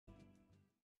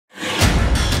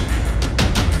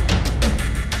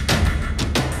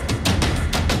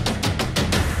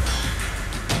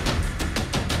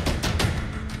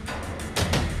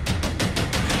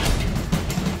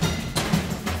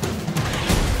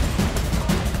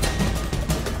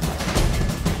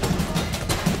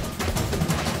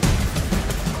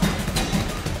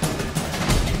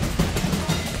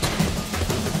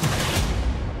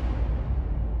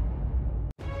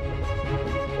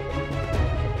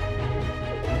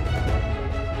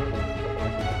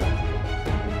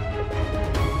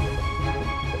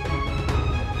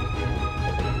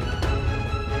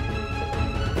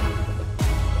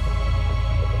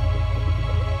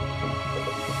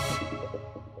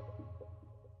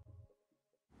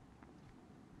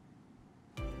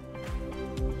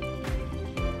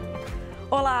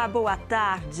Olá, boa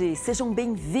tarde. Sejam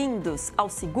bem-vindos ao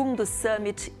segundo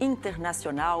Summit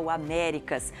Internacional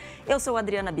Américas. Eu sou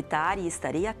Adriana Bittar e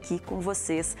estarei aqui com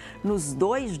vocês nos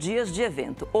 2 dias de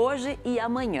evento, hoje e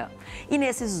amanhã. E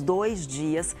nesses 2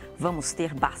 dias vamos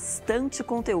ter bastante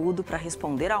conteúdo para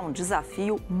responder a um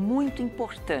desafio muito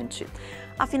importante.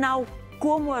 Afinal,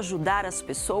 como ajudar as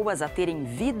pessoas a terem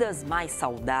vidas mais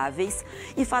saudáveis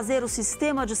e fazer o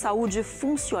sistema de saúde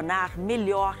funcionar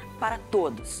melhor para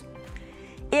todos?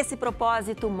 Esse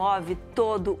propósito move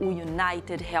todo o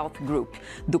UnitedHealth Group,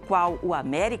 do qual o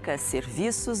Américas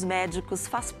Serviços Médicos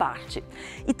faz parte.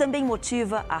 E também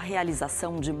motiva a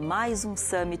realização de mais um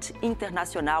Summit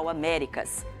Internacional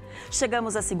Américas.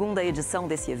 Chegamos à segunda edição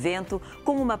desse evento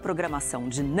com uma programação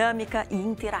dinâmica e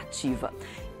interativa,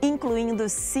 incluindo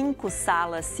 5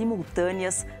 salas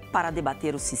simultâneas para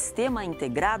debater o Sistema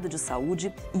Integrado de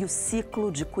Saúde e o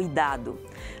Ciclo de Cuidado.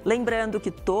 Lembrando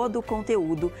que todo o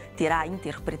conteúdo terá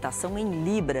interpretação em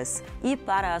Libras e,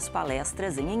 para as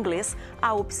palestras em inglês,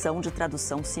 a opção de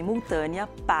tradução simultânea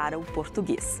para o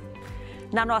português.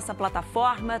 Na nossa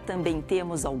plataforma também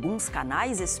temos alguns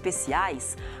canais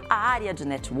especiais, a área de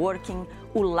networking,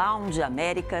 o Lounge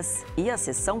Américas e a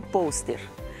seção Pôster.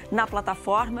 Na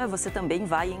plataforma, você também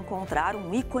vai encontrar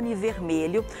um ícone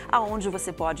vermelho aonde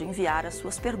você pode enviar as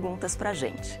suas perguntas para a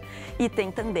gente. E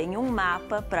tem também um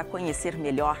mapa para conhecer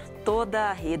melhor toda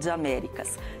a Rede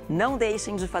Américas. Não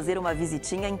deixem de fazer uma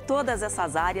visitinha em todas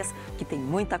essas áreas, que tem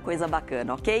muita coisa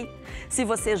bacana, ok? Se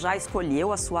você já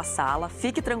escolheu a sua sala,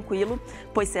 fique tranquilo,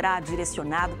 pois será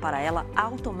direcionado para ela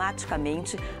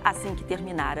automaticamente assim que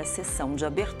terminar a sessão de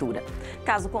abertura.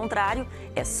 Caso contrário,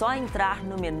 é só entrar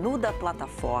no menu da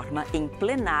plataforma em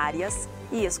plenárias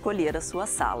e escolher a sua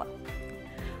sala.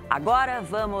 Agora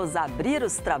vamos abrir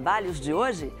os trabalhos de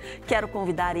hoje? Quero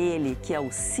convidar ele, que é o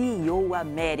CEO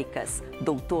Américas,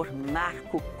 Dr.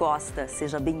 Marco Costa.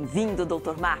 Seja bem-vindo,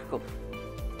 Dr. Marco.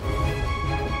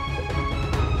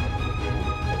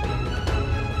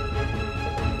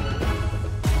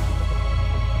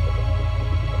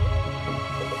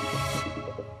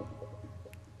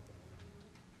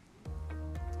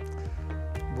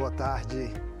 Boa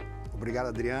tarde. Obrigado,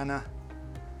 Adriana.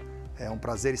 É um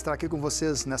prazer estar aqui com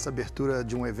vocês nessa abertura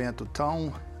de um evento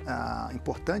tão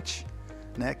importante,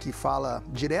 né, que fala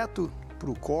direto para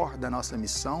o core da nossa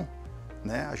missão,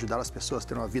 né, ajudar as pessoas a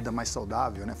terem uma vida mais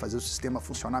saudável, né, fazer o sistema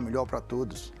funcionar melhor para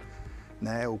todos.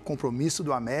 Né? O compromisso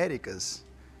do Américas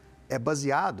é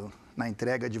baseado na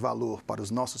entrega de valor para os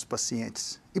nossos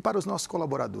pacientes e para os nossos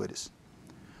colaboradores.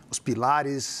 Os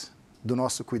pilares do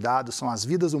nosso cuidado são as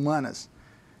vidas humanas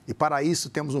e, para isso,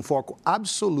 temos um foco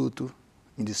absoluto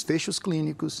em desfechos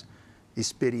clínicos e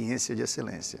experiência de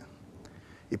excelência.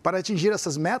 E para atingir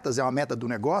essas metas, é uma meta do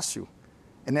negócio,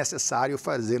 é necessário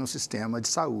fazer um sistema de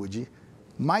saúde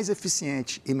mais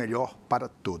eficiente e melhor para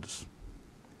todos.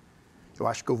 Eu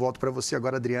acho que eu volto para você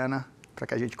agora, Adriana, para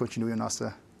que a gente continue a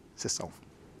nossa sessão.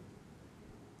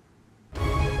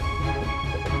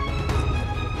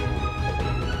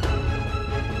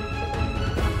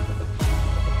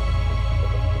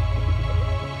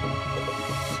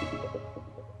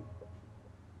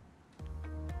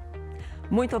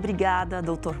 Muito obrigada,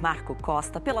 Dr. Marco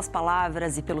Costa, pelas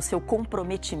palavras e pelo seu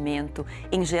comprometimento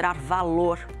em gerar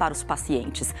valor para os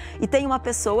pacientes. E tem uma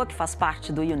pessoa que faz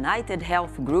parte do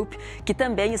UnitedHealth Group que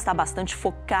também está bastante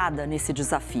focada nesse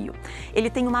desafio. Ele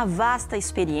tem uma vasta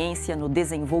experiência no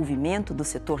desenvolvimento do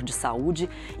setor de saúde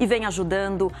e vem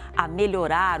ajudando a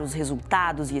melhorar os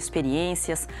resultados e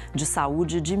experiências de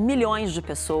saúde de milhões de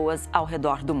pessoas ao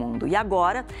redor do mundo. E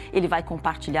agora ele vai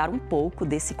compartilhar um pouco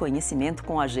desse conhecimento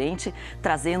com a gente,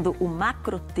 trazendo o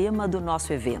macrotema do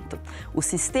nosso evento, o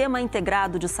Sistema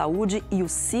Integrado de Saúde e o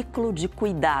Ciclo de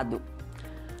Cuidado.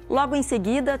 Logo em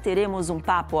seguida, teremos um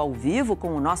papo ao vivo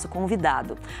com o nosso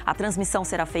convidado. A transmissão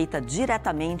será feita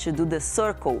diretamente do The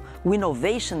Circle, o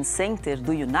Innovation Center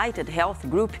do UnitedHealth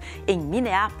Group, em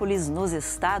Minneapolis, nos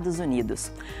Estados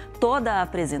Unidos. Toda a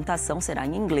apresentação será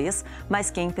em inglês, mas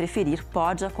quem preferir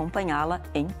pode acompanhá-la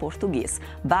em português.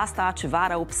 Basta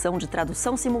ativar a opção de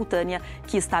tradução simultânea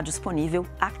que está disponível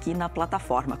aqui na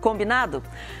plataforma. Combinado?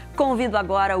 Convido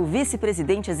agora o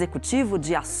Vice-Presidente Executivo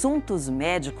de Assuntos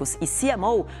Médicos e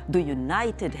CMO do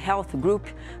UnitedHealth Group,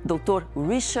 Dr.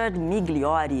 Richard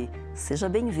Migliori. Seja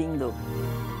bem-vindo.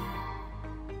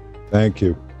 Thank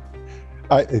you.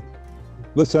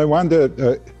 Listen, I wanted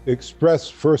to express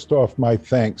first off my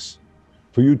thanks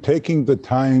for you taking the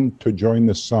time to join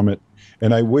the summit,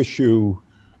 and I wish you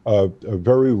a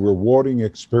very rewarding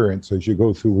experience as you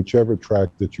go through whichever track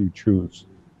that you choose.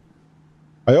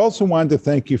 I also wanted to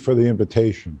thank you for the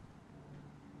invitation,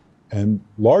 and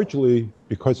largely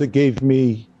because it gave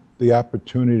me the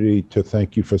opportunity to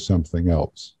thank you for something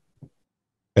else.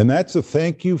 And that's a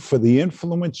thank you for the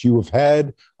influence you have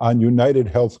had on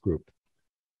UnitedHealth Group.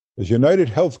 As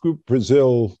UnitedHealth Group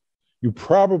Brazil, you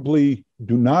probably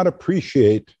do not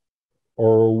appreciate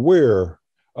or are aware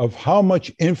of how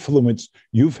much influence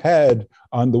you've had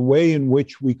on the way in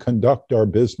which we conduct our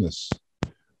business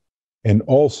and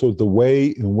also the way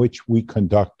in which we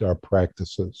conduct our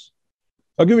practices.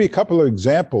 I'll give you a couple of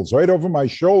examples. Right over my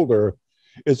shoulder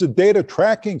is a data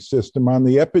tracking system on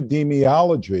the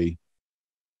epidemiology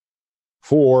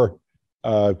for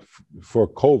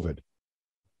COVID.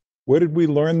 Where did we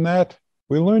learn that?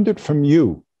 We learned it from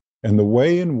you and the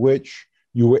way in which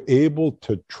you were able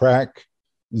to track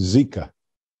Zika.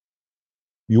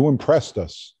 You impressed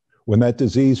us when that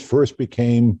disease first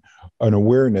became an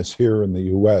awareness here in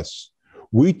the US.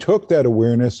 We took that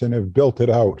awareness and have built it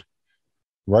out.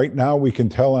 Right now, we can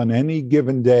tell on any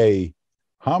given day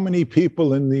how many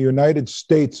people in the United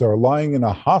States are lying in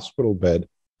a hospital bed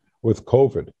with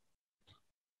COVID.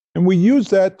 And we use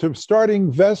that to start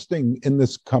investing in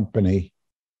this company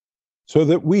so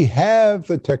that we have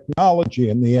the technology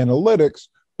and the analytics,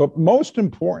 but most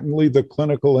importantly, the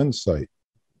clinical insight.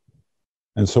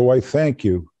 And so I thank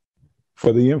you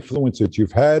for the influence that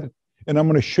you've had. And I'm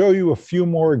going to show you a few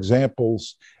more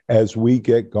examples as we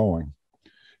get going.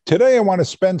 Today, I want to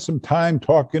spend some time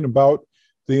talking about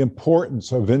the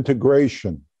importance of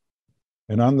integration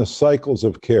and on the cycles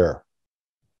of care.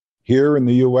 Here in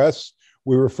the US,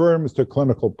 we refer them to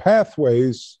clinical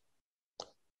pathways,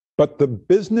 but the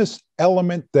business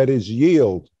element that is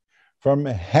yield from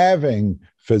having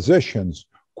physicians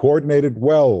coordinated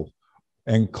well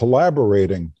and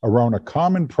collaborating around a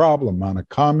common problem on a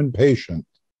common patient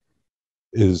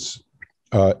is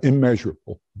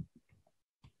immeasurable.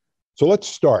 So let's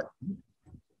start.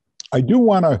 I do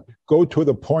want to go to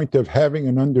the point of having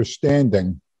an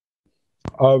understanding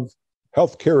of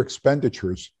healthcare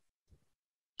expenditures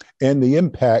and the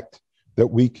impact that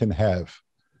we can have.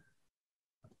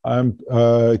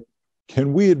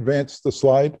 Can we advance the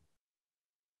slide?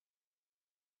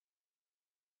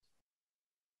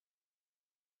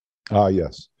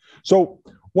 Yes. So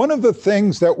one of the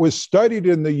things that was studied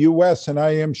in the US, and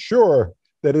I am sure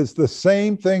that is the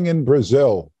same thing in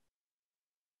Brazil,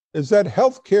 is that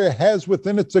healthcare has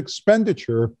within its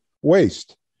expenditure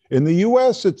waste. In the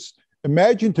US, it's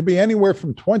imagined to be anywhere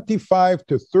from 25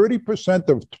 to 30%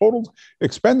 of total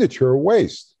expenditure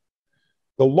waste.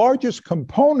 The largest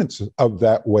components of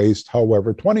that waste,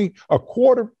 however, a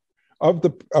quarter of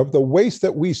the waste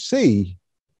that we see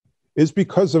is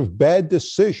because of bad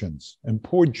decisions and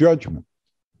poor judgment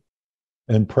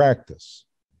and practice.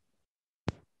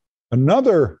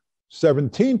 Another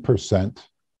 17%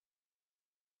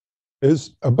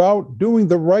 is about doing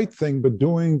the right thing, but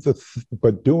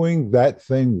doing that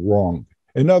thing wrong.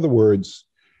 In other words,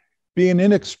 being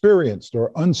inexperienced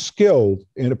or unskilled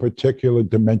in a particular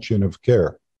dimension of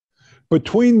care.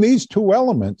 Between these two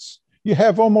elements, you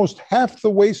have almost half the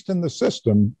waste in the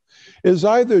system is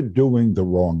either doing the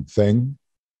wrong thing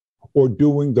or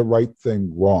doing the right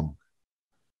thing wrong.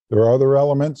 There are other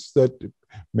elements that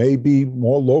may be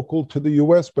more local to the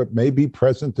US, but may be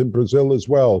present in Brazil as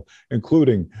well,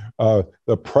 including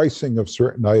the pricing of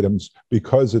certain items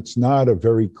because it's not a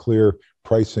very clear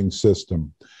pricing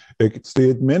system. It's the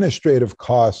administrative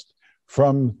cost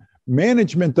from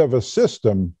management of a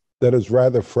system that is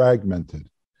rather fragmented.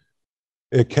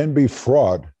 It can be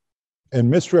fraud and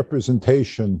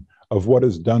misrepresentation of what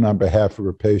is done on behalf of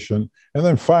a patient. And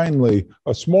then finally,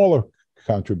 a smaller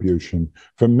contribution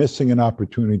from missing an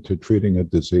opportunity to treating a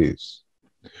disease.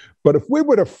 But if we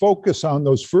were to focus on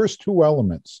those first two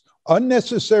elements,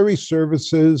 unnecessary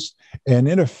services and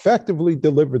ineffectively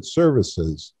delivered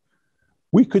services,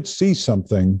 we could see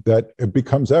something that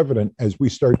becomes evident as we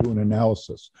start doing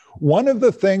analysis. One of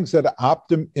the things that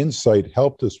Optum Insight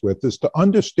helped us with is to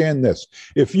understand this.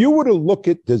 If you were to look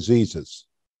at diseases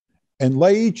and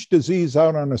lay each disease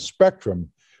out on a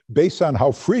spectrum based on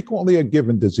how frequently a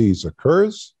given disease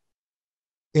occurs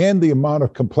and the amount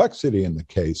of complexity in the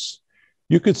case,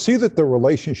 you could see that the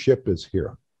relationship is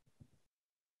here.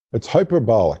 It's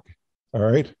hyperbolic, all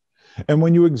right? And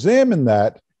when you examine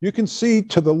that, you can see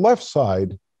to the left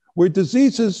side where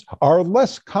diseases are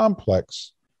less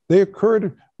complex, they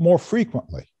occurred more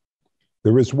frequently.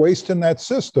 There is waste in that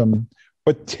system,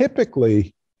 but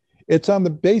typically it's on the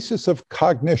basis of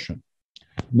cognition,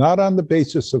 not on the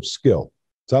basis of skill.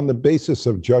 It's on the basis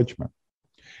of judgment.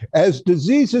 As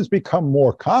diseases become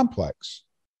more complex,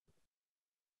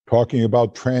 talking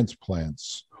about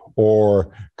transplants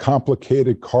or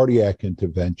complicated cardiac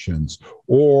interventions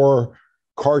or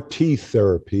CAR T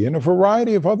therapy and a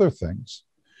variety of other things,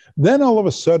 Then all of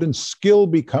a sudden, skill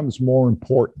becomes more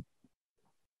important.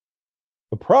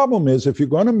 The problem is, if you're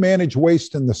going to manage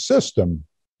waste in the system,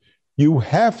 you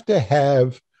have to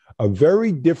have a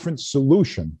very different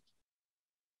solution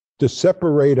to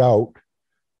separate out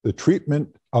the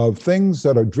treatment of things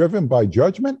that are driven by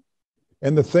judgment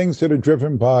and the things that are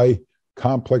driven by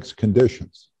complex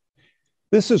conditions.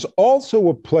 This is also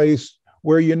a place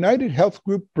where UnitedHealth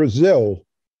Group Brazil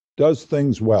does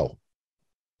things well.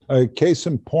 A case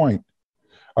in point,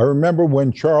 I remember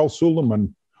when Charles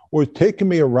Suleiman was taking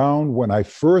me around when I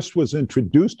first was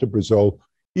introduced to Brazil,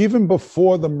 even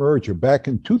before the merger, back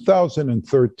in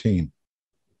 2013.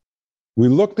 We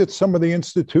looked at some of the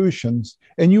institutions,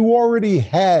 and you already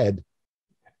had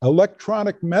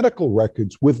electronic medical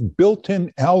records with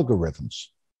built-in algorithms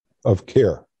of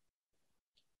care.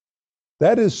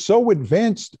 That is so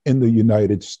advanced in the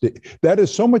United States. That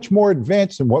is so much more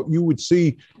advanced than what you would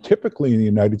see typically in the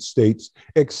United States,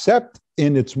 except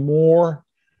in its more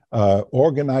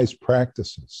organized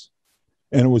practices.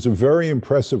 And it was a very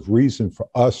impressive reason for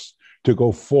us to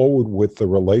go forward with the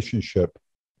relationship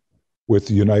with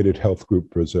UnitedHealth Group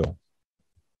Brazil.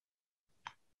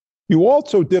 You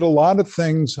also did a lot of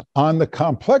things on the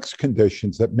complex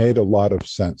conditions that made a lot of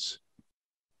sense.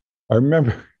 I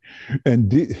remember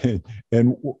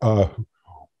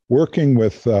working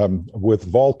with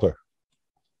Walter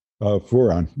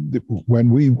Furan, when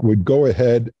we would go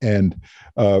ahead and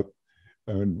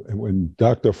when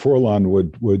Dr. Furlan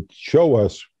would show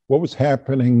us what was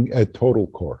happening at Total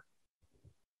Core,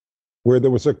 where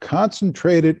there was a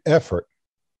concentrated effort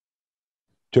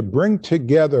to bring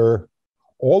together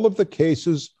all of the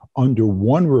cases under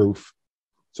one roof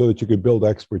so that you could build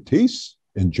expertise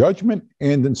in judgment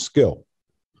and in skill.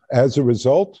 As a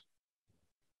result,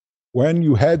 when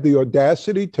you had the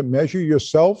audacity to measure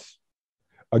yourself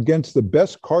against the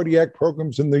best cardiac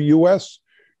programs in the US,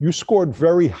 you scored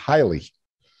very highly.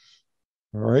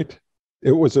 All right?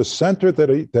 It was a center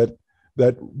that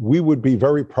we would be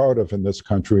very proud of in this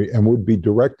country and would be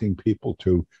directing people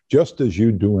to, just as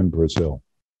you do in Brazil.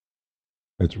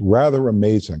 It's rather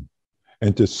amazing.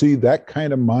 And to see that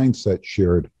kind of mindset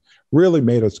shared really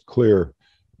made us clear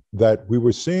that we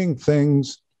were seeing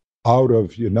things out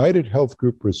of UnitedHealth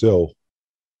Group Brazil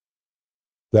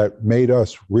that made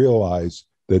us realize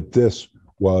that this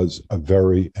was a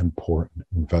very important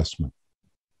investment.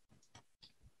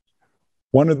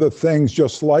 One of the things,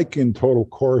 just like in Total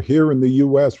Core here in the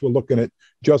US, we're looking at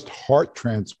just heart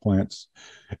transplants.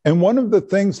 And one of the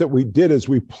things that we did is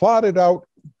we plotted out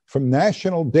from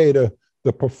national data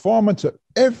the performance of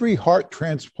every heart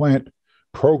transplant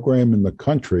program in the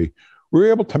country. We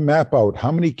were able to map out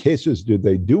how many cases did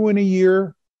they do in a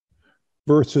year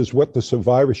versus what the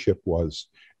survivorship was.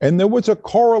 And there was a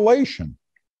correlation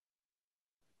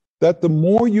that the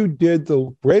more you did,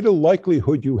 the greater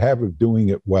likelihood you have of doing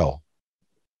it well.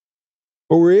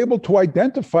 But we're able to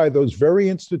identify those very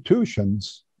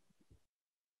institutions,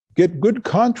 get good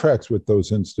contracts with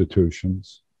those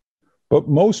institutions, but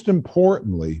most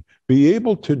importantly, be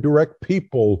able to direct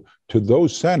people to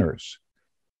those centers.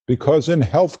 Because in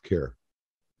healthcare,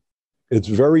 it's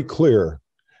very clear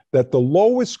that the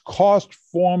lowest cost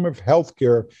form of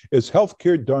healthcare is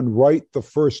healthcare done right the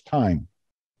first time.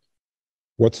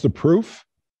 What's the proof?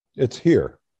 It's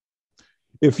here.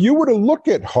 If you were to look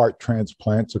at heart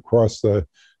transplants across the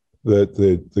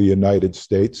United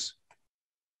States,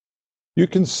 you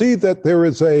can see that there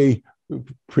is a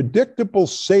predictable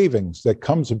savings that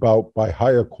comes about by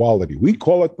higher quality. We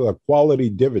call it the quality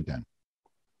dividend.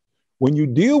 When you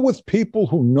deal with people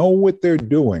who know what they're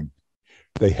doing,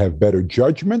 they have better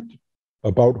judgment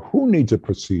about who needs a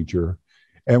procedure.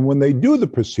 And when they do the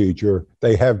procedure,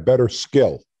 they have better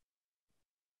skill.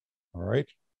 All right.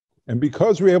 And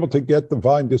because we're able to get the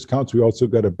volume discounts, we also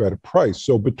get a better price.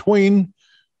 So between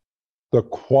the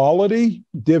quality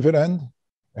dividend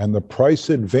and the price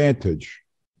advantage,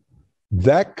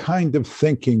 that kind of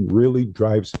thinking really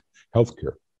drives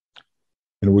healthcare.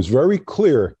 And it was very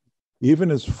clear,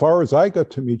 even as far as I got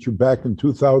to meet you back in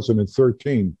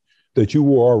 2013, that you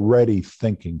were already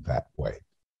thinking that way.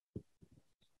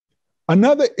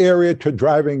 Another area to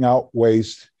driving out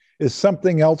waste is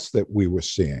something else that we were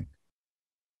seeing.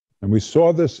 And we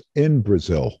saw this in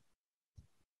Brazil.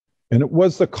 And it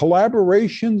was the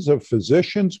collaborations of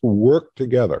physicians who work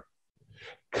together,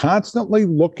 constantly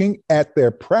looking at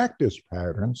their practice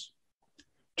patterns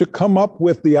to come up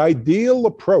with the ideal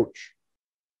approach.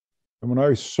 And when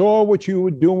I saw what you were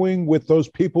doing with those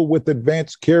people with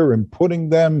advanced care and putting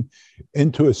them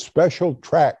into a special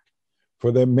track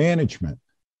for their management,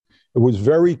 it was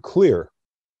very clear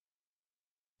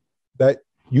that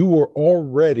you were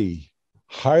already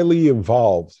highly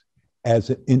evolved as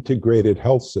an integrated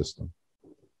health system.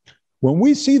 When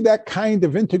we see that kind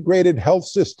of integrated health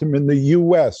system in the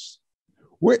US,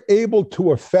 we're able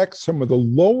to affect some of the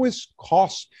lowest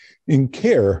costs in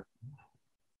care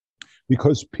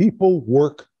because people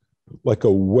work like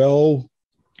a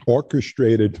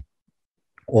well-orchestrated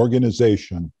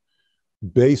organization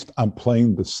based on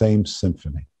playing the same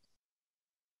symphony.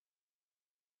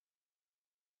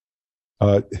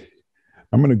 I'm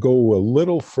going to go a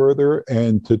little further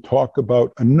and to talk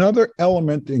about another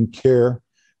element in care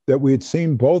that we had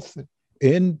seen both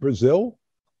in Brazil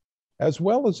as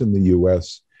well as in the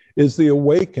US, is the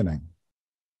awakening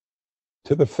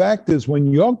to the fact is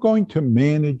when you're going to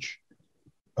manage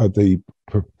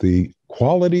the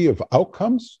quality of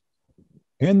outcomes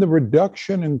and the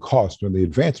reduction in cost or the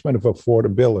advancement of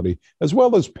affordability, as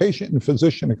well as patient and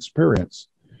physician experience,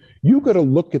 you got to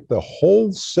look at the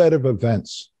whole set of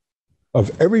events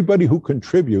of everybody who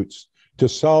contributes to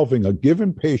solving a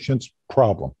given patient's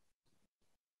problem.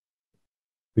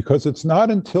 Because it's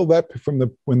not until that,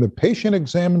 when the patient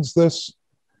examines this,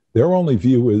 their only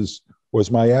view is, was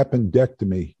my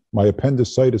appendectomy, my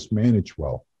appendicitis managed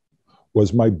well?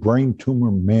 Was my brain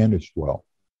tumor managed well?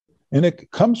 And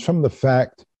it comes from the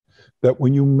fact that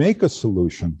when you make a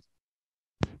solution,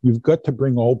 you've got to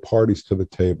bring all parties to the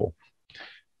table.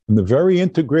 And the very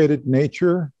integrated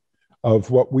nature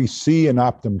of what we see in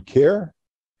Optum Care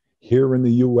here in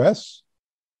the US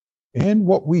and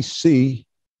what we see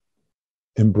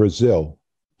in Brazil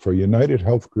for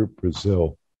UnitedHealth Group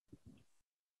Brazil,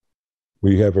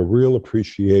 we have a real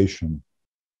appreciation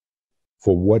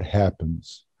for what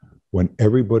happens when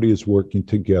everybody is working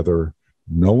together,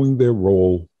 knowing their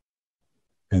role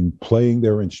and playing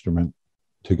their instrument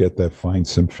to get that fine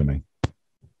symphony.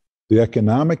 The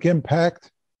economic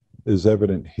impact is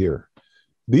evident here.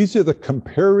 These are the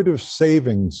comparative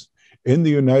savings in the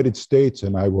United States,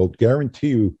 and I will guarantee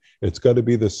you it's got to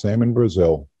be the same in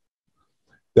Brazil,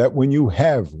 that when you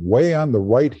have way on the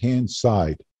right-hand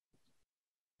side,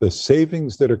 the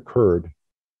savings that occurred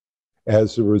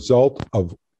as a result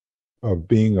of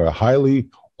being a highly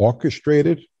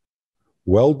orchestrated,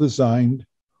 well-designed,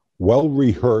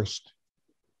 well-rehearsed,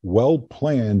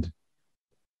 well-planned,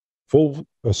 full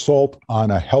assault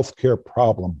on a healthcare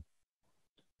problem,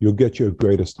 you'll get your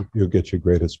greatest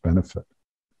benefit.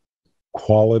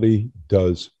 Quality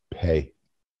does pay.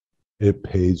 It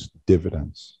pays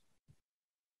dividends.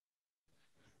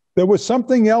 There was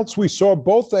something else we saw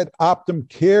both at Optum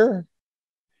Care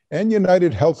and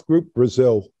UnitedHealth Group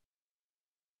Brazil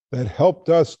that helped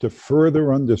us to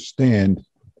further understand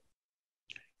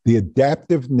the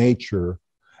adaptive nature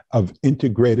of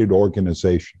integrated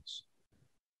organizations.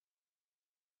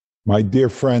 My dear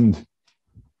friend,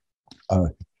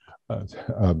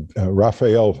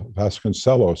 Rafael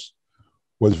Vasconcelos,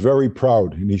 was very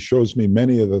proud, and he shows me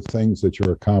many of the things that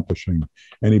you're accomplishing,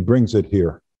 and he brings it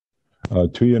here to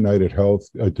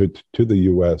UnitedHealth, to the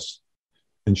US,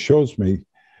 and shows me,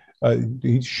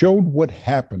 he showed what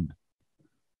happened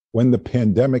when the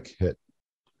pandemic hit.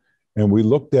 And we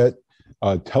looked at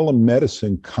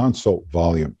telemedicine consult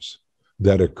volumes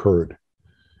that occurred.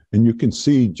 And you can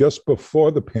see just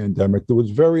before the pandemic, there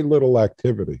was very little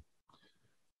activity.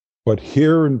 But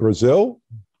here in Brazil,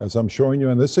 as I'm showing you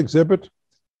in this exhibit,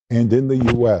 and in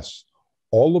the US,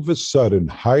 all of a sudden,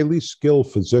 highly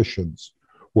skilled physicians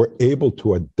were able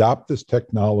to adopt this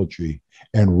technology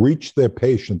and reach their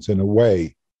patients in a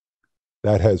way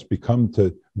that has become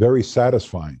very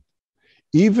satisfying.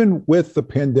 Even with the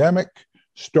pandemic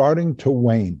starting to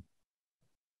wane,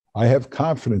 I have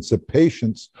confidence that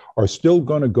patients are still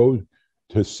going to go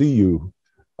to see you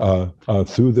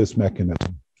through this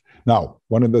mechanism. Now,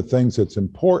 one of the things that's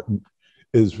important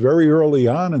is very early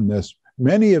on in this,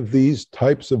 many of these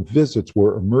types of visits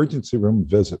were emergency room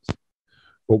visits.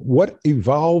 But what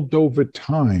evolved over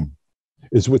time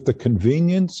is with the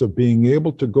convenience of being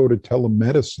able to go to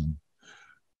telemedicine,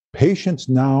 patients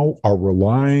now are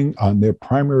relying on their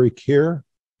primary care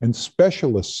and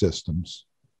specialist systems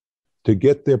to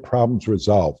get their problems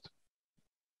resolved.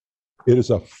 It is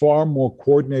a far more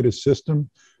coordinated system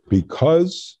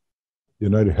because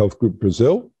UnitedHealth Group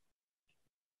Brazil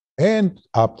and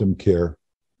Optum Care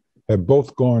have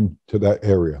both gone to that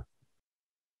area.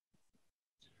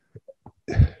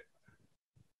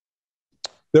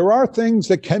 There are things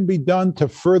that can be done to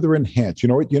further enhance. You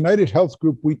know, at UnitedHealth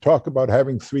Group, we talk about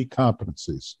having 3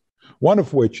 competencies, one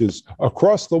of which is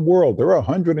across the world, there are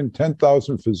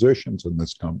 110,000 physicians in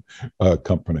this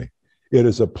company. It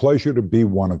is a pleasure to be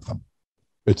one of them.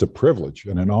 It's a privilege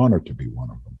and an honor to be one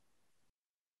of them.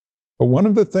 But one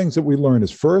of the things that we learn is,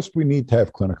 first, we need to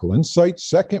have clinical insight.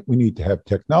 Second, we need to have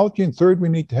technology. And third, we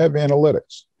need to have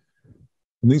analytics.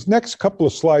 In these next couple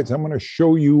of slides, I'm going to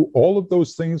show you all of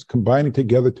those things combining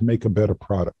together to make a better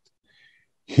product.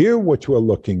 Here, what we're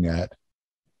looking at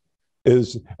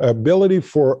is ability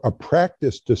for a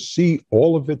practice to see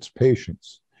all of its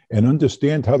patients and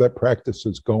understand how that practice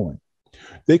is going.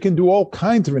 They can do all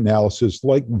kinds of analysis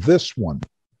like this one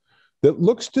that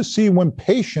looks to see when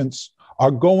patients are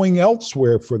going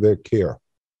elsewhere for their care.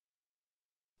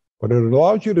 But it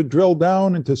allows you to drill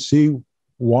down and to see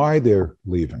why they're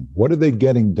leaving. What are they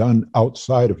getting done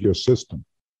outside of your system?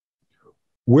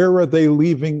 Where are they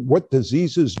leaving? What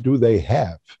diseases do they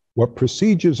have? What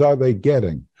procedures are they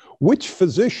getting? Which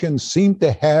physicians seem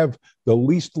to have the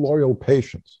least loyal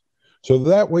patients? So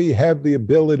that way you have the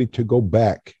ability to go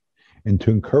back and to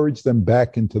encourage them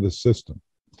back into the system.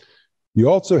 You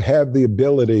also have the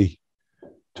ability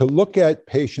to look at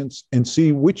patients and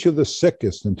see which are the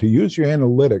sickest and to use your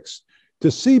analytics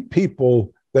to see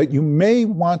people that you may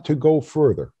want to go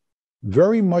further,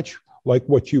 very much like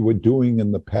what you were doing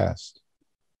in the past.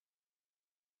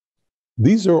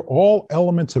 These are all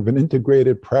elements of an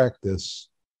integrated practice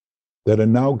that are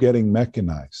now getting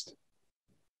mechanized.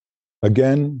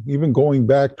 Again, even going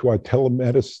back to our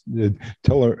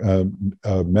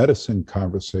medicine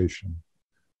conversation,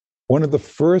 one of the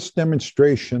first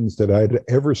demonstrations that I'd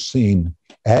ever seen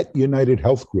at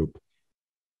UnitedHealth Group,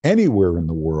 anywhere in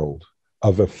the world,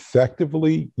 of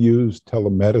effectively used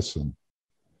telemedicine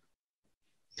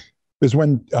is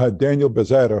when Daniel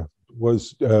Bezzetta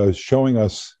was showing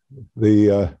us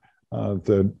the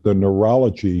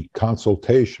neurology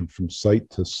consultation from site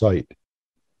to site.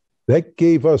 That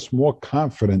gave us more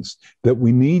confidence that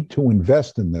we need to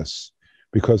invest in this,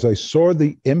 because I saw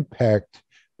the impact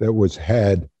that was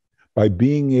had by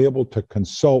being able to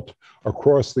consult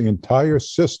across the entire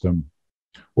system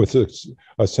with a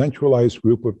centralized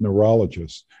group of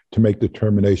neurologists to make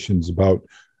determinations about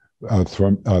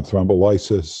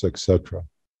thrombolysis, etc.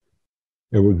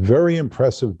 It was a very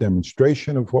impressive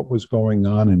demonstration of what was going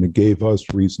on, and it gave us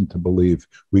reason to believe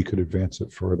we could advance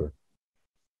it further.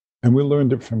 And we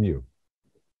learned it from you.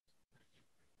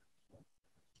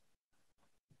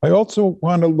 I also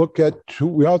want to look at,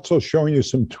 we're also showing you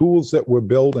some tools that we're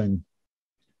building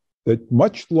that,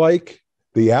 much like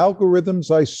the algorithms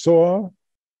I saw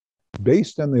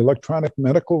based on the electronic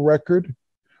medical record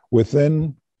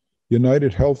within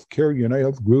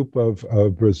UnitedHealth Group of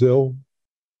Brazil,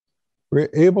 we're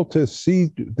able to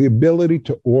see the ability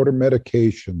to order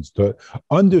medications, to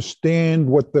understand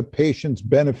what the patient's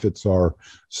benefits are.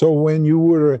 So when you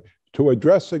were to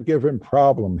address a given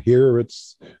problem, here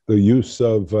it's the use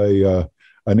of an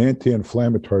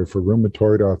anti-inflammatory for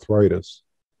rheumatoid arthritis.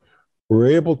 We're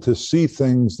able to see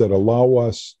things that allow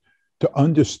us to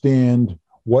understand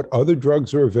what other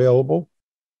drugs are available,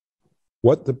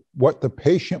 what the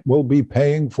patient will be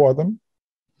paying for them,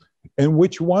 and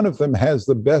which one of them has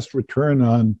the best return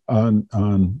on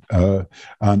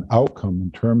outcome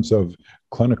in terms of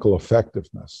clinical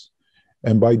effectiveness.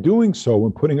 And by doing so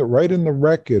and putting it right in the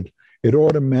record, it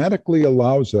automatically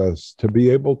allows us to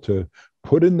be able to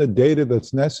put in the data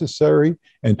that's necessary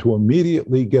and to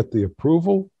immediately get the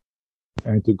approval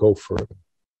and to go further.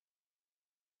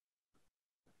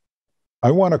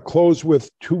 I want to close with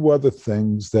two other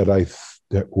things that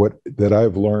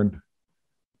I've learned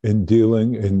in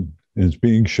dealing, and is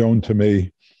being shown to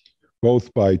me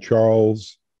both by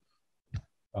Charles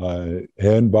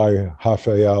and by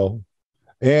Rafael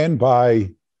and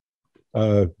by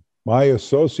my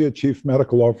Associate Chief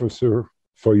Medical Officer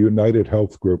for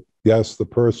UnitedHealth Group. Yes, the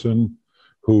person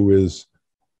who is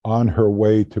on her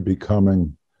way to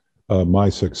becoming my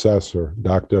successor,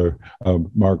 Dr.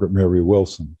 Margaret Mary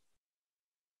Wilson.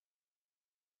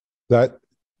 That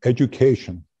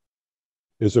education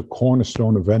is a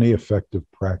cornerstone of any effective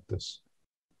practice.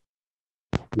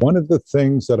 One of the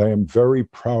things that I am very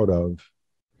proud of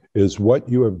is what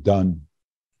you have done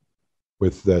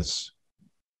with this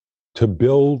to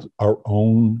build our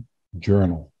own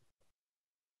journal,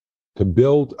 to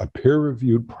build a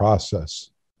peer-reviewed process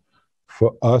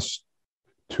for us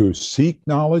to seek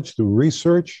knowledge through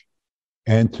research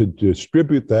and to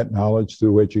distribute that knowledge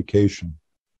through education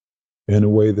in a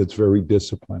way that's very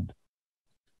disciplined.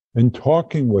 In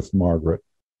talking with Margaret,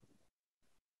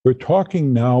 we're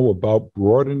talking now about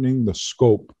broadening the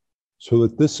scope so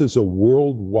that this is a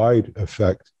worldwide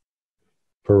effect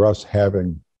for us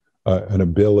having an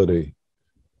ability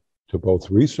to both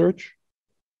research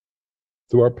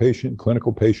through our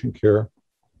clinical patient care,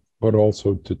 but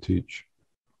also to teach.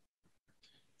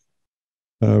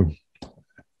 And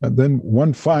then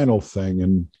one final thing,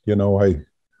 and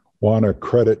want to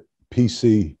credit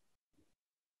PC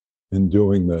in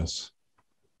doing this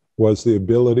was the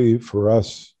ability for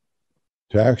us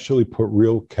to actually put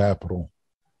real capital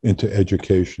into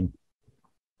education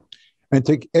and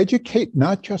to educate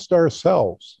not just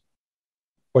ourselves,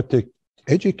 but to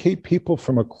educate people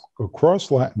from across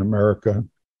Latin America.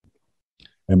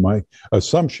 And my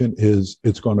assumption is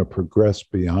it's going to progress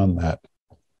beyond that.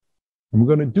 And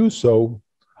we're going to do so.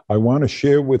 I want to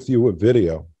share with you a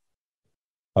video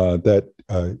that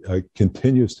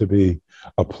continues to be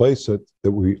a place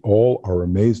that we all are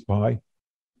amazed by,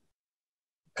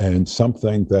 and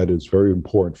something that is very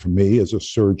important for me as a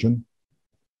surgeon,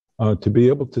 to be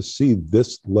able to see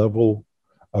this level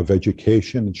of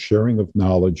education and sharing of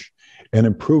knowledge and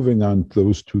improving on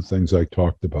those two things I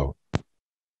talked about,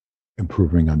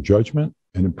 improving on judgment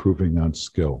and improving on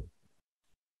skill.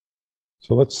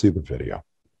 So let's see the video.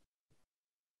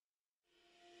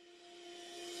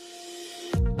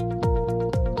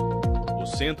 O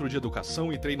Centro de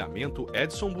Educação e Treinamento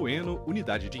Edson Bueno,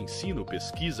 Unidade de Ensino,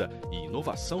 Pesquisa e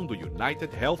Inovação do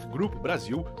UnitedHealth Group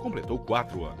Brasil, completou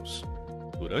 4 anos.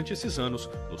 Durante esses anos,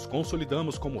 nos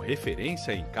consolidamos como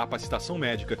referência em capacitação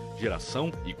médica,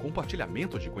 geração e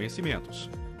compartilhamento de conhecimentos.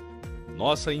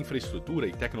 Nossa infraestrutura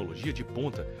e tecnologia de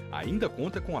ponta ainda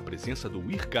conta com a presença do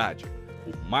IRCAD,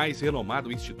 o mais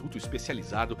renomado instituto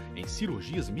especializado em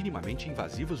cirurgias minimamente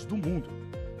invasivas do mundo.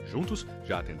 Juntos,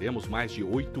 já atendemos mais de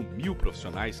 8.000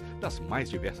 profissionais das mais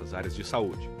diversas áreas de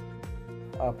saúde.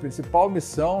 A principal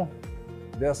missão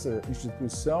dessa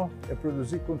instituição é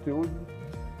produzir conteúdo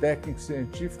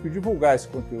técnico-científico e divulgar esse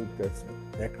conteúdo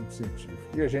técnico-científico.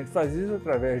 E a gente faz isso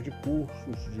através de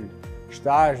cursos, de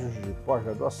estágios, de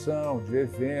pós-graduação, de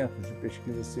eventos, de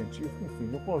pesquisa científica, enfim,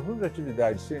 de um conjunto de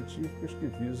atividades científicas que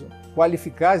visam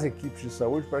qualificar as equipes de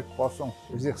saúde para que possam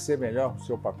exercer melhor o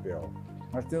seu papel.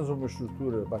 Nós temos uma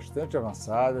estrutura bastante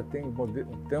avançada, temos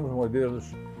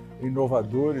modelos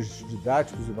inovadores,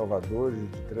 didáticos inovadores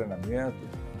de treinamento,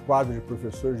 quadro de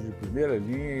professores de primeira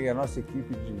linha, e a nossa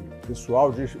equipe de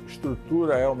pessoal de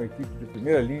estrutura é uma equipe de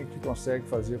primeira linha que consegue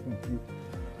fazer com que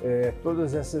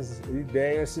todas essas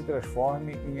ideias se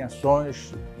transformem em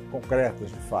ações concretas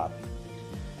de fato.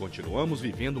 Continuamos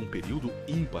vivendo um período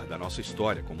ímpar da nossa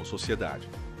história como sociedade.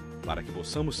 Para que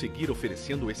possamos seguir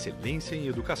oferecendo excelência em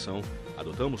educação,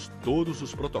 adotamos todos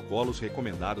os protocolos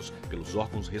recomendados pelos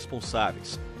órgãos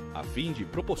responsáveis, a fim de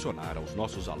proporcionar aos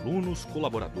nossos alunos,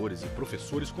 colaboradores e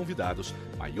professores convidados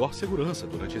maior segurança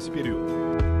durante esse período.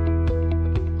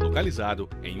 Localizado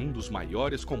em um dos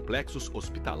maiores complexos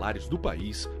hospitalares do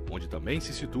país, onde também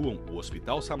se situam o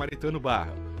Hospital Samaritano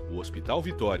Barra, o Hospital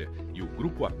Vitória e o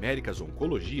Grupo Américas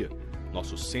Oncologia,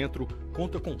 nosso centro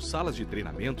conta com salas de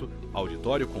treinamento,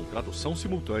 auditório com tradução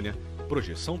simultânea,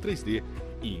 projeção 3D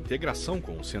e integração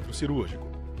com o centro cirúrgico,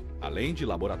 além de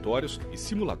laboratórios e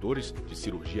simuladores de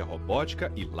cirurgia robótica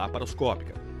e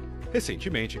laparoscópica.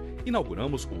 Recentemente,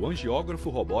 inauguramos o angiógrafo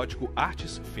robótico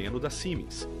Artes Feno da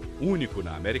Siemens, único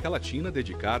na América Latina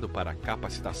dedicado para a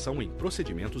capacitação em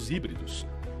procedimentos híbridos.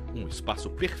 Um espaço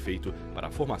perfeito para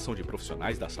a formação de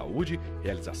profissionais da saúde,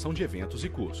 realização de eventos e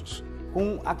cursos.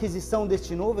 Com a aquisição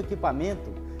deste novo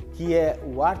equipamento, que é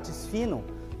o Artes Fino,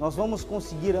 nós vamos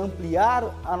conseguir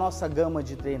ampliar a nossa gama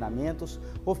de treinamentos,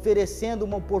 oferecendo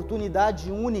uma oportunidade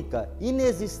única,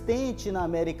 inexistente na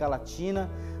América Latina,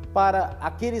 para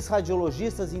aqueles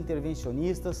radiologistas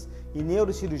intervencionistas e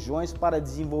neurocirurgiões para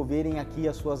desenvolverem aqui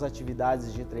as suas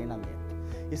atividades de treinamento.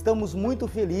 Estamos muito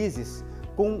felizes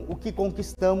com o que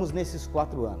conquistamos nesses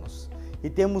 4 anos e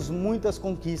temos muitas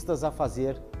conquistas a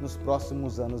fazer nos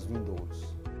próximos anos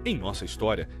vindouros. Em nossa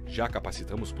história, já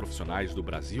capacitamos profissionais do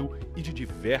Brasil e de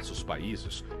diversos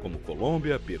países, como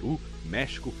Colômbia, Peru,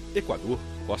 México, Equador,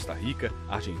 Costa Rica,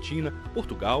 Argentina,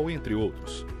 Portugal, entre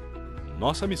outros.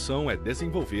 Nossa missão é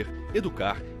desenvolver,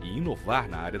 educar e inovar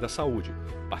na área da saúde,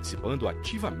 participando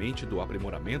ativamente do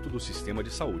aprimoramento do sistema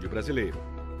de saúde brasileiro.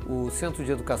 O Centro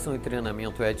de Educação e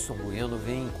Treinamento Edson Bueno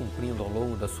vem cumprindo ao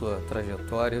longo da sua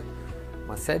trajetória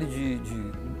uma série de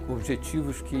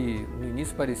objetivos que no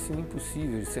início pareciam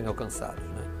impossíveis de serem alcançados,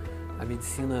 né? A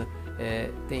medicina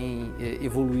tem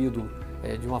evoluído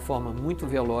de uma forma muito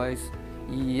veloz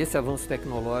e esse avanço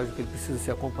tecnológico ele precisa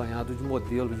ser acompanhado de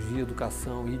modelos de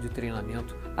educação e de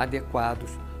treinamento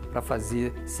adequados para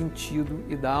fazer sentido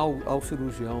e dar ao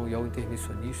cirurgião e ao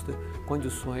intervencionista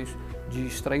condições de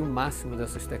extrair o máximo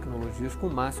dessas tecnologias com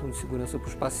o máximo de segurança para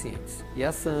os pacientes. E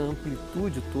essa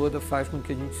amplitude toda faz com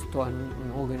que a gente se torne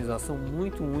uma organização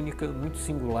muito única, muito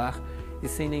singular e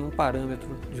sem nenhum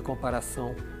parâmetro de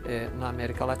comparação na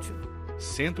América Latina.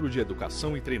 Centro de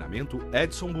Educação e Treinamento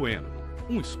Edson Bueno,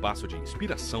 um espaço de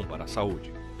inspiração para a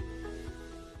saúde.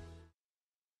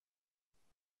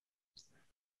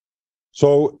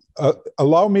 So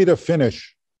allow me to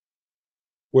finish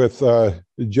with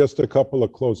just a couple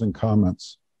of closing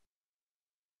comments.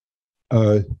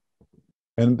 And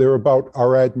they're about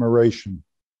our admiration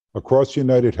across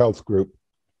UnitedHealth Group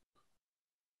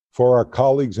for our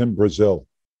colleagues in Brazil.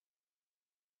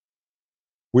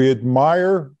 We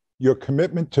admire your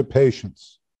commitment to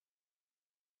patients.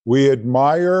 We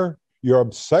admire your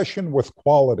obsession with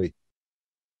quality.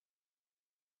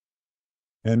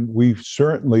 And we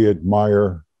certainly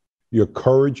admire your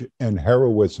courage and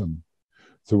heroism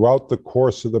throughout the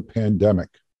course of the pandemic.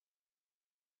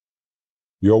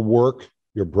 Your work,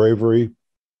 your bravery,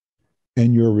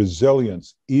 and your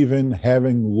resilience, even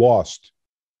having lost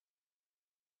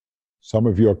some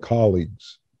of your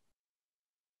colleagues,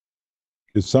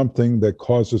 is something that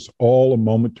causes all a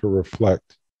moment to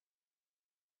reflect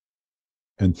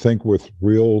and think with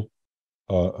real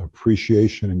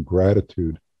appreciation and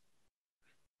gratitude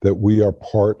that we are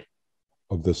part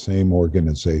of the same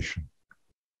organization.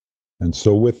 And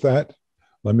so with that,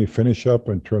 let me finish up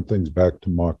and turn things back to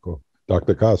Marco.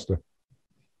 Dr. Costa.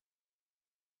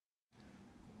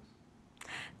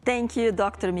 Thank you,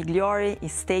 Dr. Migliori.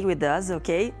 Stay with us,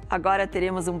 ok? Agora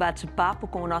teremos um bate-papo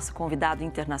com o nosso convidado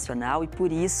internacional e,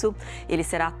 por isso, ele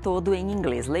será todo em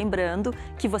inglês. Lembrando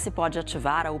que você pode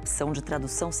ativar a opção de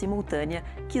tradução simultânea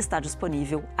que está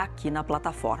disponível aqui na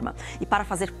plataforma. E para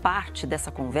fazer parte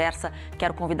dessa conversa,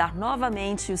 quero convidar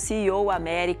novamente o CEO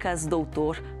Américas,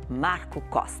 Dr. Marco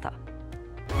Costa.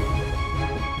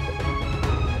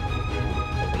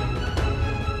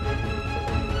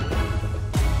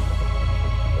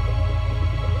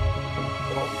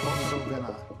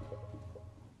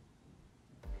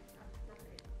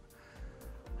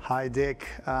 Hi, Dick.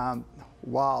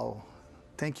 Wow.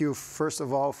 Thank you, first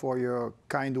of all, for your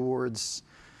kind words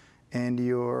and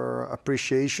your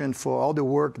appreciation for all the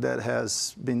work that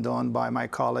has been done by my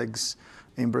colleagues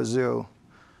in Brazil.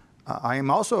 I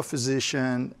am also a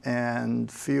physician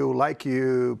and feel like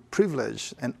you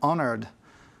privileged and honored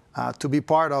to be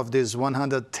part of this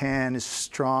 110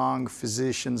 strong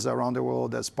physicians around the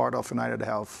world that's part of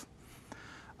UnitedHealth.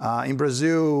 In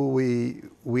Brazil,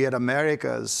 we at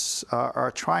Americas are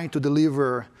trying to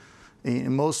deliver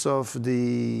in most of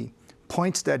the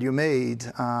points that you made,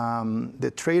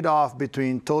 the trade-off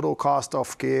between total cost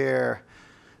of care,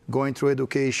 going through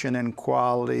education and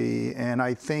quality. And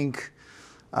I think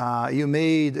you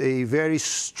made a very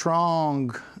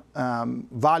strong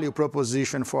value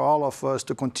proposition for all of us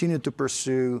to continue to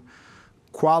pursue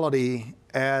quality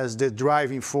as the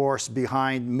driving force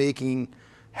behind making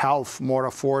health more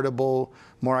affordable,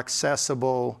 more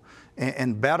accessible,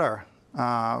 and better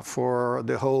for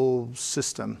the whole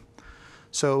system.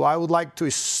 So I would like to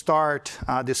start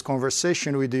this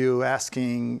conversation with you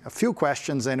asking a few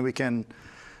questions, and we can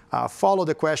follow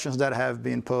the questions that have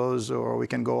been posed, or we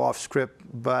can go off script.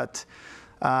 But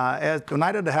at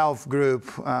UnitedHealth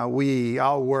Group, we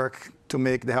all work to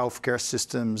make the healthcare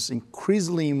systems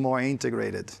increasingly more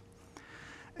integrated.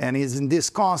 And it's in this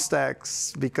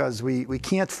context, because we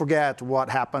can't forget what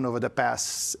happened over the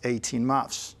past 18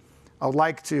 months. I would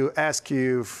like to ask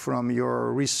you, from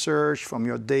your research, from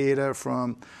your data,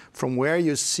 from where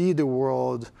you see the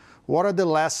world, what are the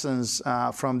lessons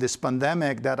from this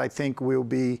pandemic that I think will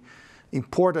be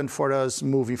important for us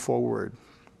moving forward?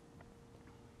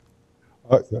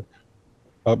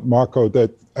 Marco,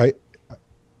 that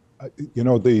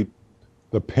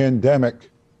the pandemic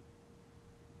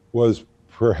was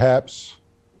perhaps,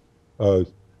 it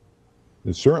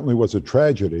certainly was a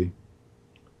tragedy,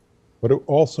 but it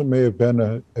also may have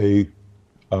been a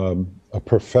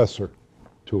professor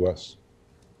to us,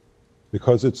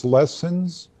 because its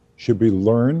lessons should be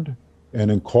learned and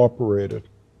incorporated.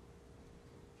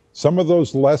 Some of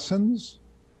those lessons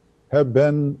have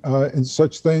been in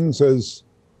such things as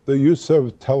the use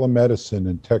of telemedicine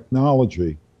and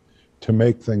technology to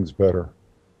make things better.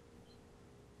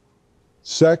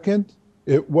 Second,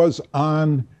 it was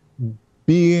on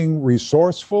being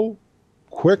resourceful,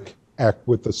 quick, act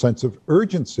with a sense of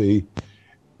urgency,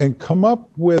 and come up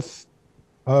with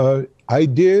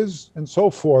ideas and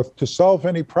so forth to solve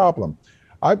any problem.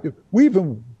 We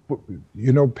even,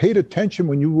 paid attention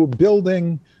when you were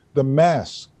building the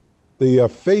masks, the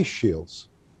face shields,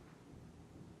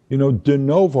 de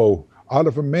novo, out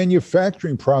of a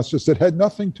manufacturing process that had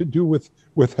nothing to do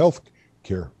with health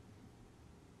care.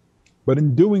 But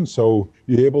in doing so,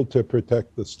 you're able to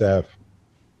protect the staff.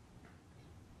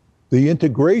 The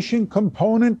integration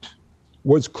component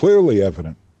was clearly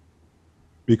evident,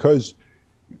 because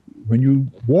when you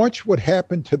watch what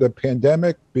happened to the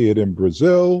pandemic, be it in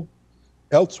Brazil,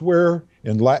 elsewhere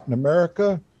in Latin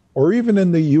America, or even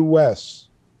in the US,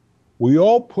 We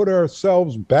all put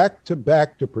ourselves back to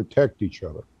back to protect each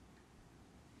other.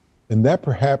 And that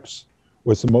perhaps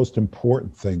was the most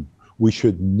important thing. We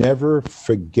should never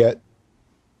forget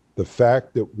the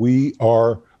fact that we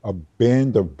are a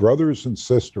band of brothers and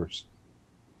sisters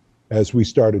as we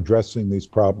start addressing these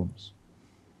problems.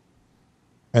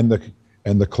 And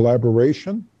the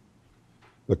collaboration,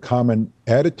 the common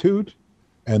attitude,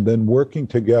 and then working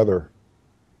together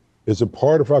is a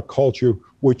part of our culture,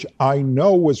 which I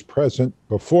know was present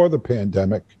before the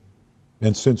pandemic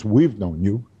and since we've known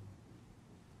you,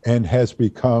 and has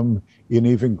become an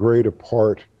even greater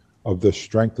part of the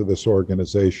strength of this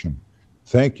organization.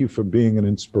 Thank you for being an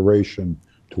inspiration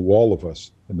to all of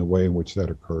us in the way in which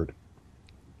that occurred.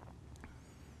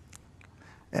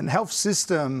 And health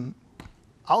system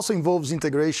also involves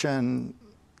integration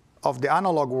of the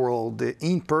analog world, the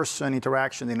in-person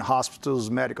interaction in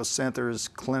hospitals, medical centers,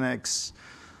 clinics,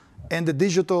 and the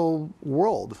digital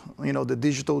world, you know, the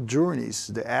digital journeys,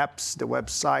 the apps, the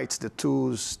websites, the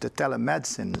tools, the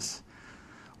telemedicines.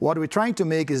 What we're trying to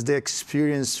make is the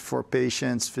experience for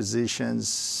patients,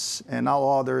 physicians, and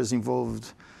all others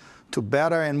involved to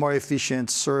better and more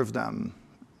efficient serve them.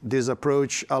 This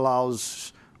approach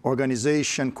allows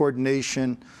organization,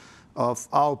 coordination of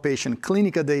outpatient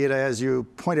clinical data, as you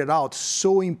pointed out,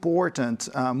 so important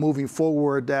moving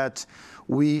forward that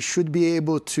we should be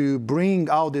able to bring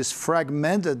out this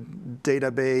fragmented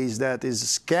database that is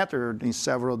scattered in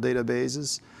several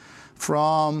databases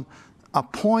from a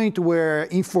point where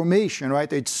information,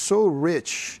 right, it's so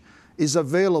rich, is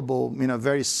available in a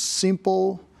very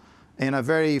simple and a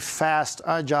very fast,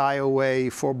 agile way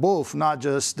for both, not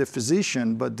just the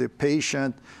physician, but the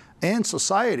patient and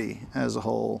society as a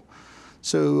whole.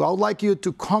 So I would like you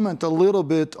to comment a little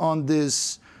bit on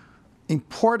this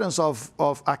importance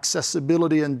of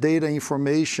accessibility and data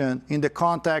information in the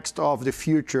context of the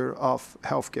future of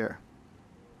healthcare.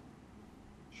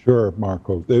 Sure,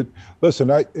 Marco. Listen,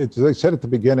 as I said at the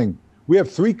beginning, we have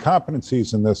 3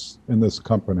 competencies in this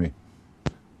company,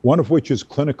 one of which is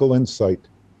clinical insight,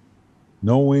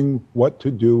 knowing what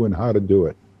to do and how to do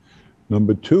it.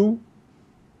 Number 2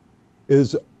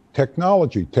 is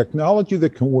technology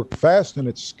that can work fast and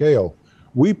at scale.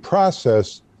 We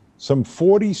process some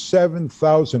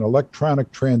 47,000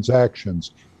 electronic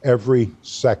transactions every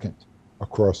second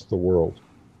across the world.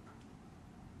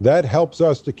 That helps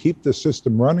us to keep the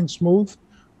system running smooth,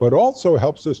 but also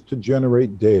helps us to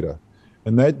generate data.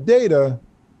 And that data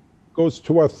goes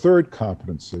to our 3rd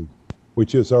competency,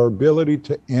 which is our ability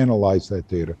to analyze that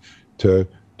data, to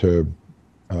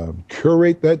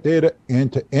curate that data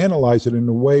and to analyze it in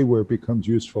a way where it becomes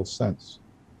useful sense.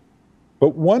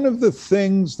 But one of the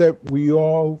things that we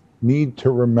all need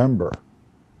to remember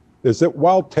is that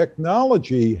while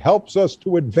technology helps us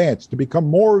to advance, to become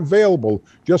more available,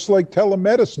 just like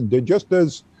telemedicine did, just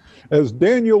as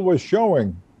Daniel was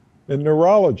showing in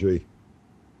neurology,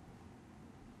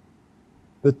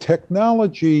 the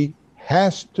technology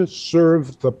has to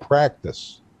serve the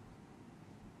practice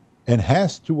and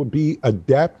has to be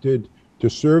adapted to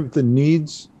serve the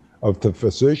needs of the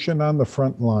physician on the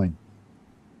front line.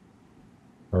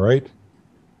 All right?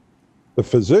 The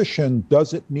physician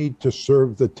doesn't need to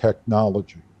serve the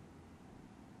technology.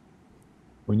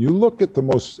 When you look at the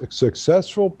most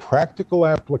successful practical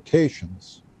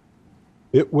applications,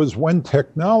 it was when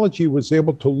technology was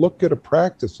able to look at a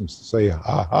practice and say,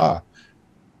 aha,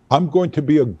 I'm going to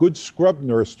be a good scrub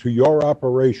nurse to your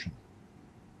operation,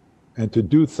 and to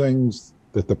do things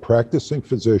that the practicing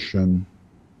physician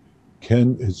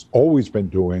has always been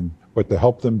doing, but to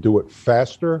help them do it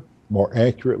faster, more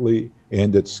accurately,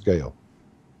 and at scale.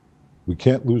 We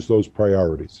can't lose those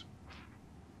priorities.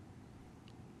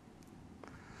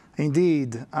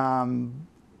 Indeed.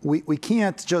 We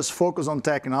can't just focus on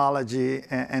technology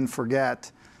and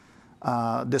forget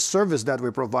the service that we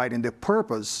provide and the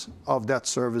purpose of that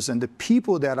service and the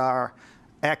people that are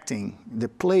acting, the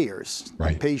players,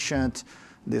 right. The patient,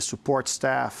 the support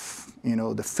staff, you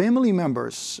know, the family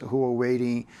members who are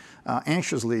waiting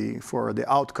anxiously for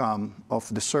the outcome of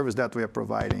the service that we are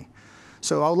providing.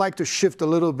 So I would like to shift a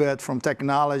little bit from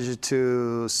technology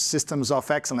to systems of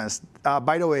excellence.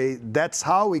 By the way, that's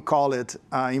how we call it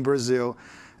in Brazil.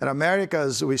 At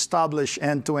Americas, we establish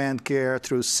end-to-end care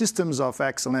through systems of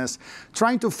excellence,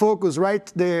 trying to focus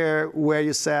right there where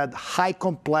you said high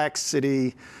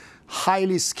complexity,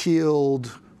 highly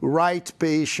skilled, right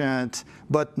patient,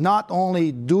 but not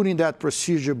only doing that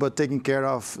procedure, but taking care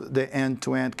of the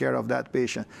end-to-end care of that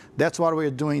patient. That's what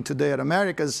we're doing today at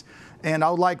Americas. And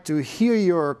I would like to hear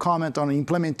your comment on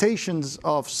implementations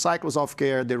of cycles of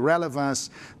care, the relevance,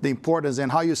 the importance,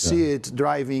 and how you see it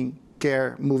driving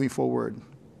care moving forward.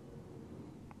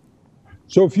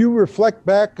 So if you reflect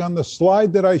back on the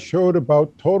slide that I showed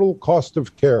about total cost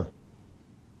of care,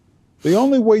 the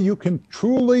only way you can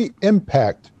truly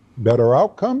impact better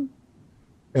outcome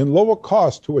and lower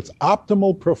cost to its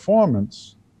optimal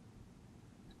performance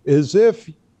is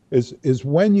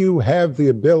when you have the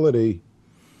ability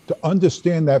to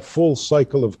understand that full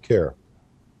cycle of care.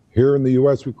 Here in the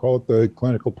US, we call it the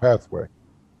clinical pathway.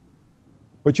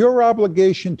 But your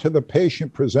obligation to the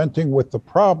patient presenting with the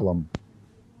problem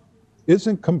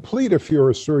isn't complete if you're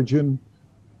a surgeon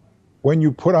when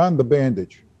you put on the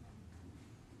bandage.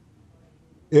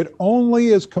 It only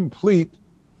is complete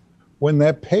when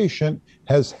that patient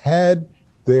has had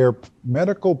their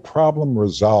medical problem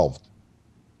resolved.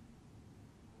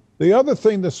 The other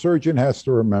thing the surgeon has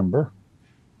to remember,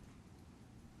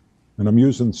 and I'm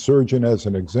using surgeon as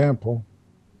an example,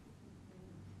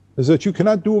 is that you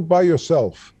cannot do it by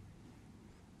yourself.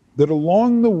 That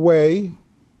along the way,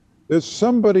 there's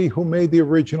somebody who made the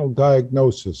original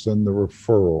diagnosis and the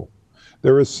referral.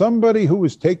 There is somebody who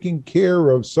is taking care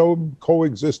of some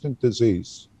coexistent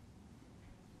disease.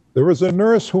 There is a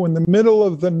nurse who in the middle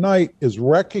of the night is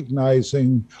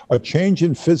recognizing a change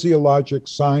in physiologic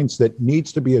signs that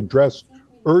needs to be addressed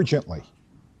urgently.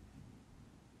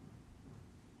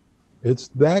 It's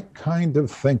that kind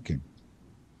of thinking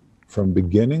from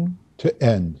beginning to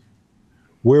end,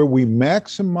 where we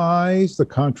maximize the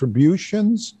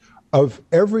contributions of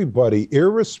everybody,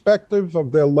 irrespective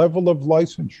of their level of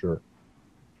licensure,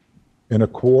 in a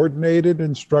coordinated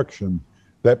instruction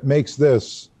that makes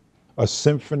this a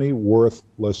symphony worth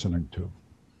listening to.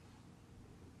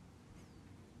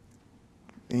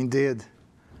 Indeed.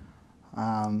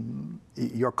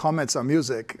 Your comments are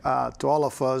music to all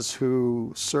of us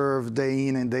who serve day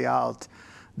in and day out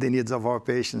the needs of our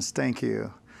patients. Thank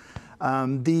you.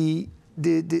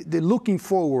 The looking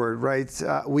forward, right?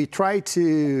 We try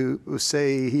to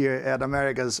say here at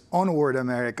Americas, onward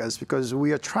Americas, because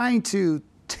we are trying to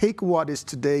take what is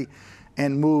today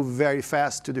and move very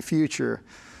fast to the future.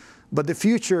 But the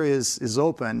future is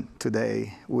open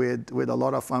today with a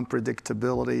lot of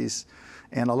unpredictabilities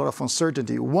and a lot of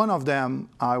uncertainty. One of them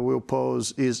I will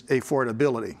pose is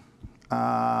affordability.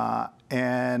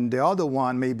 And the other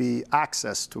one may be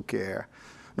access to care.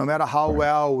 No matter how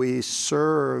well we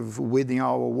serve within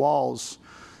our walls,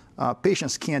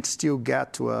 patients can't still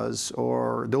get to us,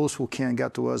 or those who can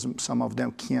get to us, some of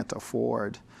them can't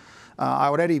afford. I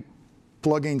already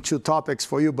plug in two topics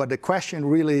for you, but the question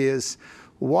really is,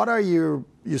 what are you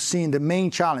seeing the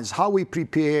main challenge? How we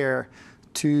prepare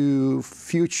to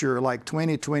future like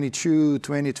 2022,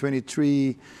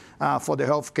 2023 for the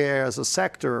healthcare as a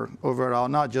sector overall,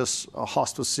 not just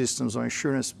hospital systems or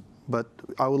insurance, but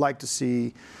I would like to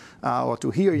see or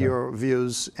to hear your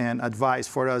views and advice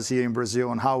for us here in Brazil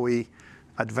on how we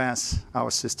advance our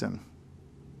system.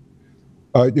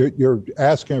 You're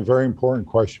asking a very important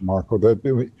question, Marco.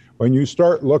 That when you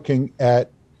start looking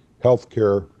at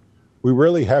healthcare, we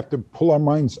really have to pull our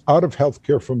minds out of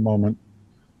healthcare for a moment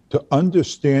to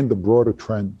understand the broader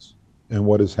trends and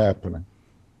what is happening.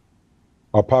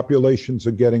 Our populations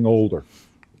are getting older,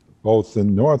 both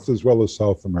in North as well as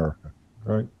South America,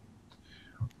 right?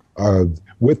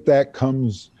 With that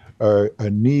comes a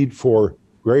need for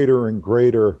greater and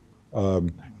greater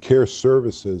care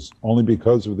services only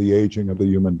because of the aging of the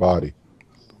human body,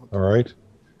 all right?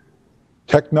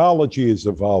 Technology is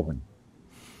evolving.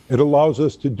 It allows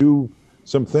us to do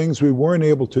some things we weren't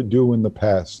able to do in the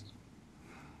past.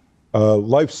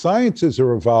 Life sciences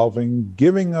are evolving,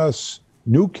 giving us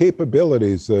new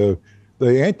capabilities. The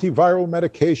antiviral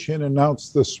medication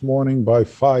announced this morning by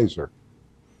Pfizer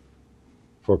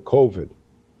for COVID,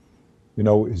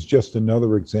 is just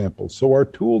another example. So our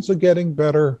tools are getting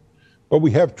better, but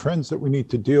we have trends that we need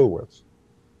to deal with.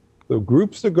 The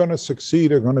groups that are going to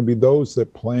succeed are going to be those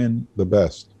that plan the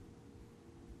best.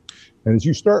 And as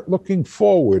you start looking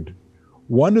forward,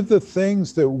 one of the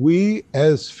things that we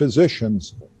as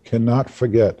physicians cannot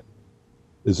forget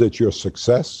is that your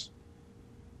success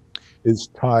is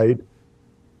tied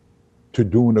to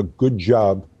doing a good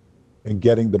job and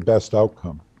getting the best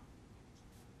outcome.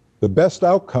 The best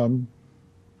outcome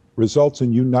results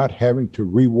in you not having to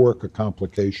rework a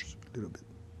complication.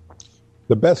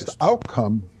 The best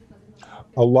outcome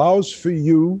allows for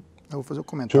you to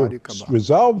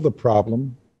resolve the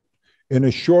problem in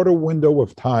a shorter window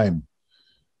of time.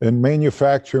 In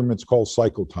manufacturing, it's called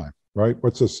cycle time, right?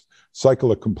 What's this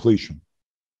cycle of completion?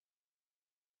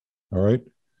 All right?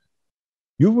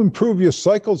 You improve your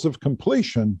cycles of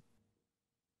completion,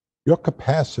 your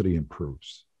capacity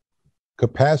improves.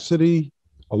 Capacity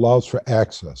allows for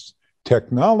access.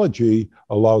 Technology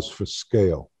allows for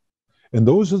scale. And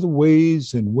those are the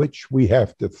ways in which we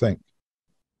have to think.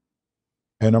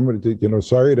 and I'm going to,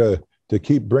 sorry to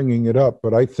keep bringing it up,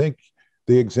 but I think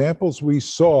the examples we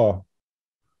saw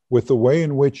with the way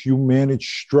in which you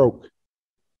manage stroke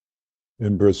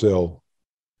in Brazil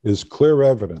is clear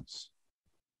evidence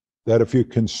that if you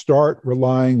can start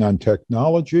relying on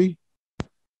technology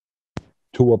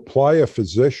to apply a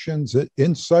physician's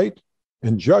insight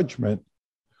and judgment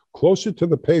closer to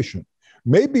the patient,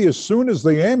 maybe as soon as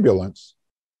the ambulance,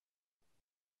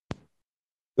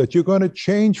 that you're going to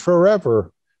change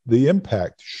forever the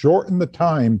impact, shorten the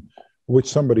time which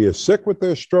somebody is sick with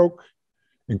their stroke,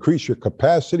 increase your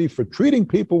capacity for treating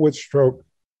people with stroke,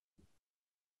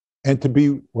 and to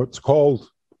be what's called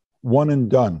one and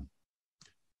done.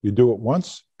 You do it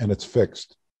once and it's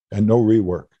fixed and no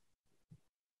rework.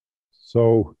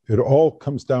 So it all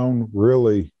comes down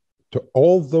really to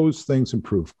all those things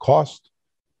improve. Cost,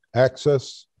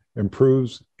 access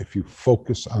improves if you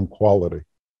focus on quality.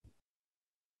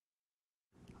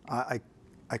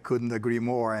 I couldn't agree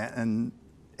more.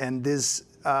 And this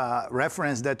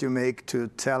reference that you make to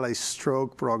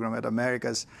tele-stroke program at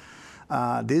Americas,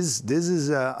 this is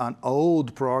an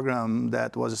old program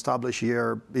that was established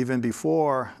here even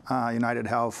before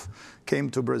UnitedHealth came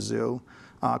to Brazil.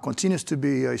 Continues to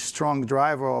be a strong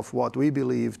driver of what we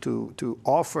believe to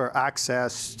offer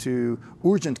access to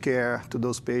urgent care to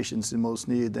those patients in most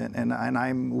need. And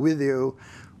I'm with you.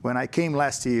 When I came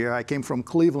last year, I came from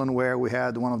Cleveland, where we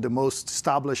had one of the most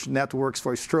established networks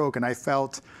for stroke, and I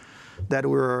felt that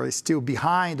we're still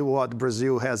behind what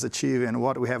Brazil has achieved and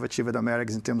what we have achieved at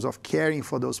Americas in terms of caring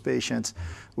for those patients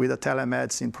with a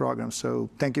telemedicine program.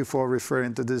 So thank you for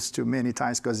referring to this too many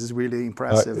times, because it's really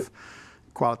impressive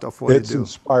quality of what you do. It's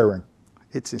inspiring.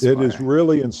 It's inspiring. It is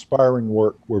really inspiring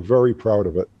work. We're very proud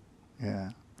of it.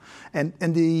 Yeah. And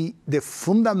the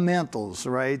fundamentals,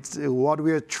 right? What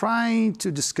we are trying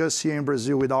to discuss here in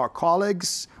Brazil with our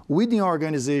colleagues, within the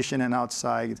organization and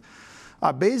outside,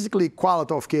 are basically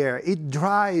quality of care. It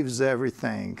drives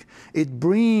everything. It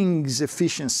brings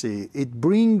efficiency. It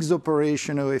brings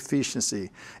operational efficiency.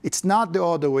 It's not the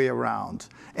other way around.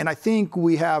 And I think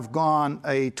we have gone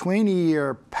a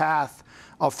 20-year path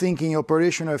of thinking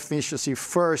operational efficiency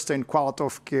first and quality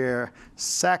of care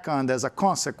second as a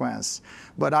consequence.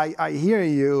 But I hear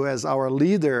you as our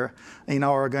leader in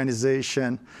our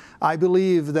organization. I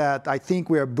believe that I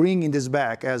think we are bringing this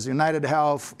back as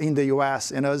UnitedHealth in the US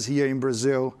and us here in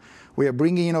Brazil. We are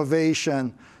bringing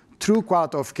innovation through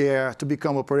quality of care to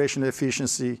become operational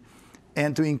efficiency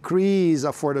and to increase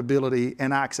affordability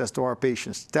and access to our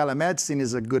patients. Telemedicine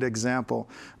is a good example,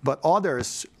 but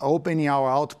others, opening our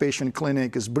outpatient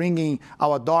clinic, is bringing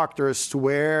our doctors to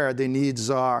where the needs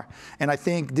are. And I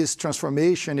think this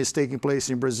transformation is taking place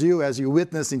in Brazil, as you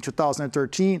witnessed in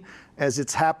 2013, as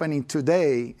it's happening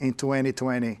today in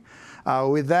 2020.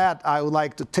 With that, I would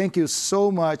like to thank you so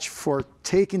much for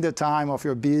taking the time of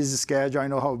your busy schedule. I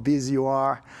know how busy you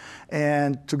are.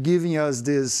 And to giving us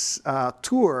this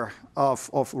tour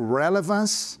of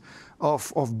relevance,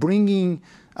 of bringing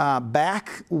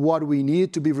back what we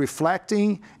need to be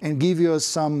reflecting and give you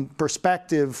some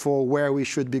perspective for where we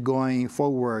should be going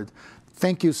forward.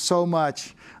 Thank you so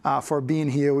much for being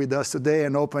here with us today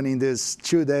and opening these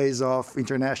 2 days of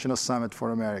International Summit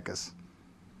for Americas.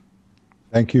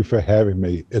 Thank you for having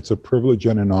me. It's a privilege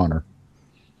and an honor.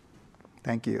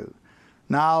 Thank you.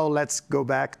 Now let's go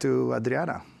back to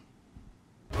Adriana.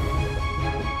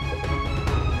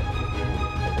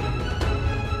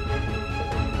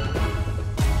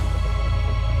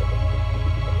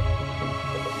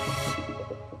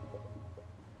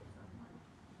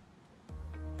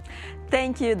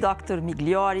 Thank you, Dr.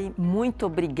 Migliori. Muito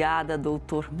obrigada,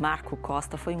 Dr. Marco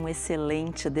Costa. Foi um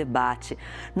excelente debate.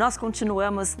 Nós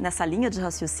continuamos nessa linha de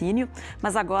raciocínio,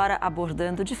 mas agora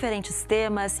abordando diferentes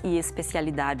temas e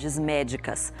especialidades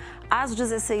médicas. Às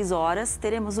 16 horas,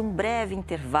 teremos um breve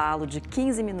intervalo de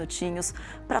 15 minutinhos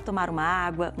para tomar uma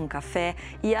água, um café,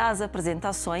 e as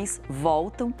apresentações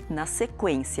voltam na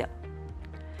sequência.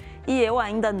 E eu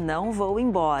ainda não vou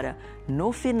embora.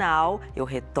 No final, eu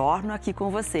retorno aqui com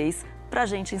vocês para a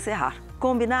gente encerrar.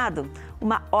 Combinado?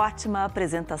 Uma ótima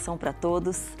apresentação para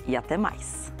todos e até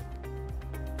mais!